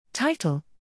Title: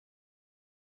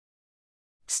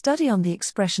 Study on the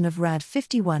expression of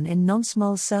RAD51 in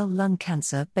non-small cell lung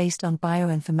cancer based on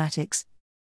bioinformatics.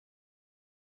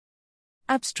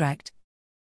 Abstract: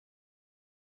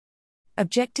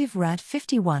 Objective: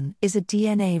 RAD51 is a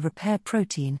DNA repair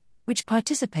protein which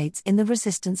participates in the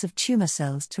resistance of tumor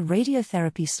cells to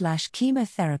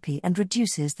radiotherapy/chemotherapy and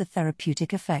reduces the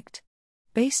therapeutic effect.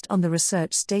 Based on the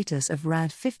research status of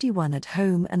RAD51 at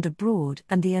home and abroad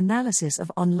and the analysis of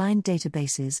online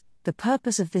databases, the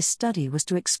purpose of this study was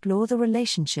to explore the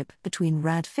relationship between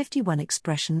RAD51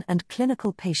 expression and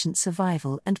clinical patient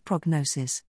survival and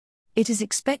prognosis. It is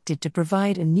expected to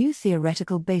provide a new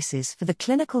theoretical basis for the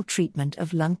clinical treatment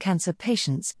of lung cancer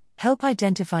patients, help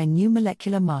identify new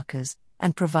molecular markers,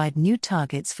 and provide new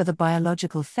targets for the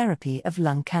biological therapy of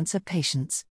lung cancer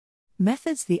patients.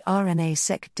 Methods: the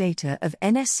RNA-seq data of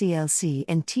NSCLC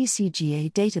in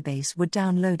TCGA database were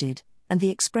downloaded, and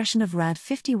the expression of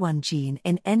RAD51 gene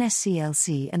in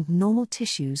NSCLC and normal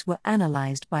tissues were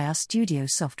analyzed by our Studio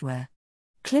software.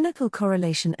 Clinical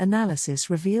correlation analysis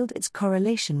revealed its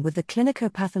correlation with the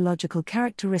clinicopathological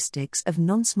characteristics of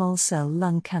non-small cell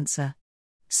lung cancer.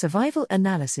 Survival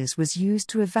analysis was used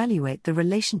to evaluate the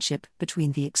relationship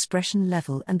between the expression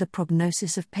level and the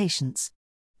prognosis of patients.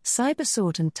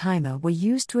 CyberSort and Timer were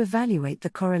used to evaluate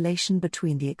the correlation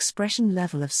between the expression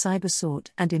level of CyberSort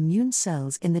and immune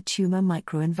cells in the tumor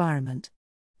microenvironment.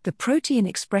 The protein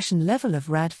expression level of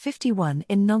RAD51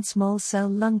 in non-small cell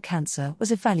lung cancer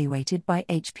was evaluated by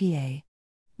HPA.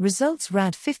 Results: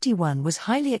 RAD51 was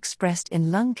highly expressed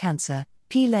in lung cancer,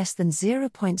 p less than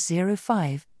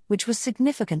 0.05, which was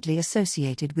significantly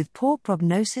associated with poor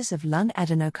prognosis of lung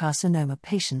adenocarcinoma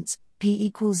patients, p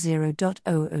equals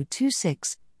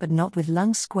 0.0026, but not with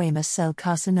lung squamous cell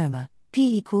carcinoma,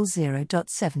 p equals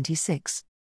 0.76.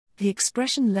 The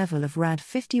expression level of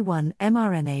RAD51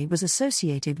 mRNA was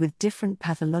associated with different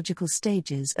pathological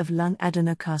stages of lung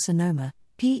adenocarcinoma,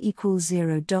 p equals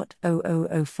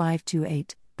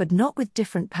 0.000528, but not with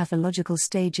different pathological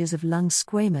stages of lung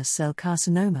squamous cell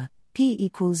carcinoma, p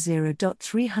equals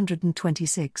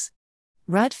 0.326.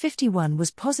 RAD51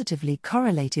 was positively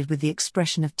correlated with the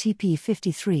expression of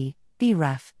TP53,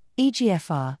 BRAF,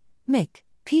 EGFR, MYC,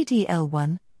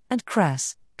 PDL1, and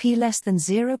KRAS, p less than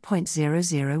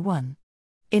 0.001.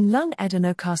 In lung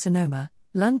adenocarcinoma,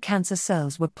 lung cancer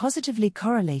cells were positively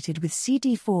correlated with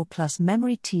CD4 plus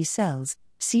memory T cells,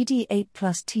 CD8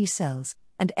 plus T cells,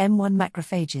 and M1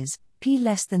 macrophages, p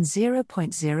less than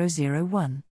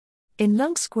 0.001. In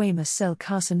lung squamous cell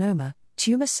carcinoma,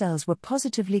 tumor cells were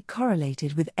positively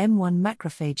correlated with M1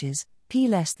 macrophages, p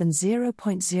less than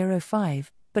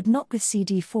 0.05, but not with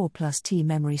CD4 plus T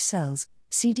memory cells,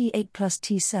 CD8 plus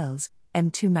T cells,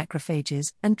 M2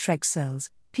 macrophages, and Treg cells,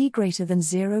 p greater than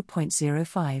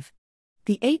 0.05.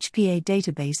 The HPA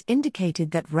database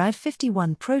indicated that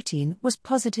RAD51 protein was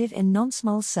positive in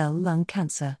non-small cell lung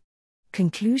cancer.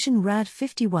 Conclusion: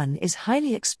 RAD51 is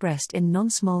highly expressed in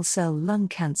non-small cell lung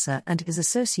cancer and is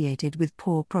associated with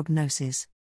poor prognosis.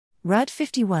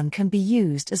 RAD51 can be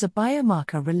used as a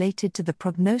biomarker related to the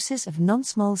prognosis of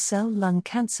non-small cell lung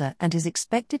cancer and is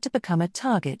expected to become a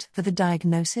target for the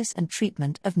diagnosis and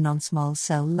treatment of non-small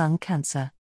cell lung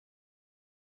cancer.